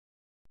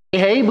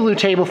Hey Blue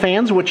Table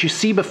fans, what you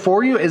see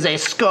before you is a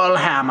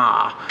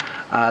Skullhamma.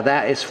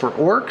 That is for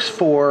orcs,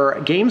 for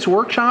Games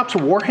Workshop's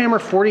Warhammer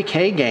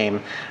 40K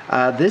game.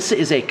 This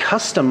is a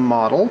custom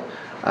model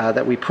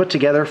that we put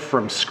together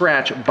from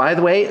scratch. By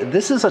the way,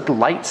 this is a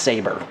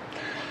lightsaber,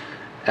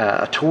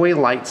 a toy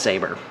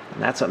lightsaber.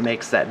 And that's what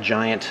makes that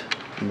giant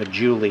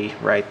majuli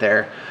right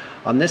there.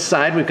 On this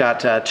side, we've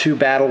got two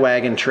battle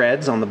wagon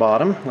treads on the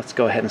bottom. Let's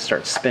go ahead and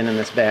start spinning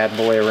this bad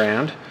boy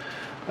around.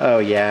 Oh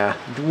yeah,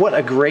 what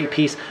a great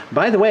piece.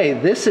 By the way,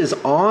 this is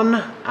on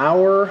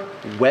our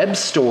web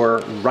store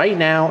right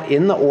now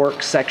in the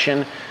orc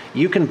section.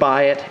 You can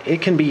buy it,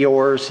 it can be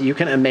yours. You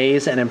can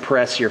amaze and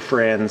impress your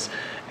friends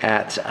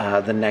at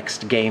the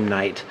next game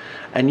night.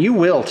 And you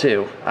will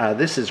too.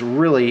 This is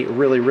really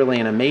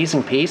an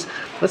amazing piece.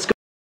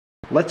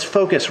 Let's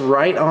focus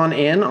right on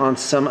in on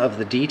some of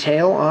the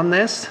detail on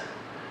this.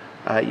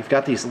 You've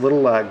got these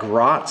little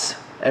grots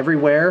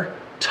everywhere.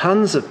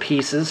 Tons of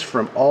pieces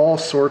from all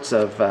sorts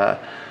of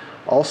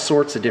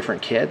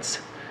different kits,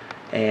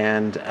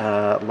 and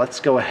let's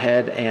go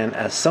ahead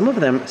and some of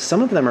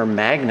them are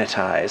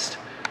magnetized.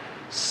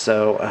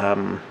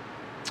 So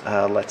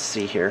let's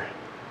see here.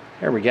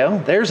 There we go.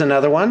 There's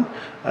another one.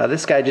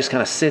 This guy just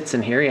kind of sits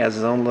in here. He has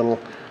his own little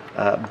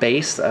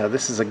base.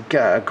 This is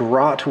a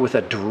grot with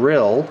a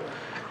drill,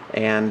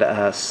 and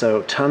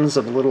so tons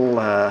of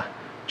little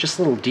just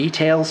little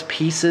details,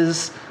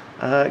 pieces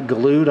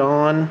glued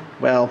on.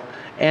 Well.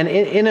 And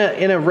in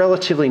a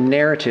relatively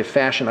narrative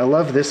fashion. I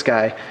love this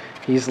guy.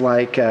 He's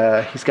like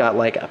he's got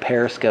like a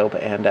periscope,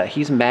 and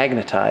he's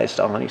magnetized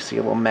on. You see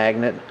a little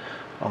magnet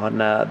on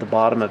the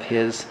bottom of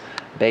his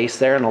base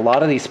there. And a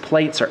lot of these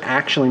plates are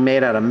actually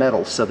made out of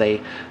metal, so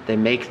they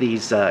make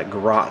these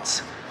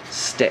grots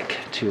stick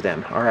to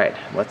them. All right,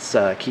 let's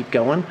keep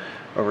going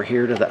over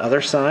here to the other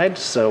side.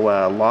 So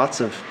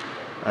lots of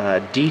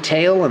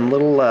detail and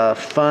little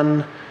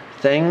fun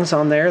things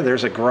on there.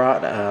 There's a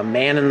grot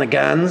man in the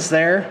guns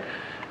there.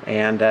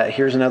 And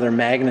here's another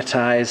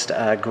magnetized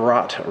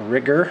grot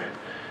rigger,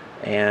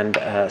 and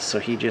so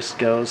he just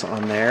goes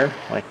on there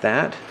like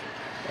that,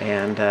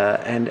 and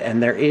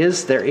there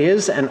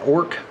is an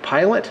orc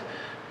pilot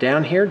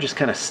down here just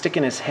kind of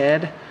sticking his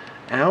head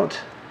out,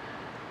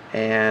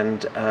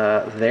 and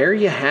there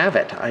you have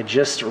it. I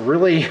just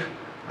look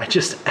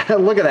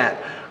at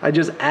that. I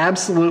just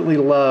absolutely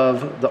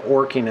love the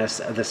orkiness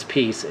of this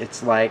piece.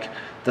 It's like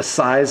the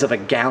size of a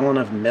gallon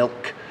of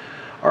milk.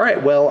 All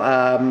right, well,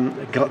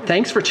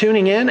 thanks for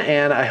tuning in,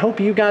 and I hope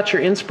you got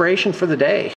your inspiration for the day.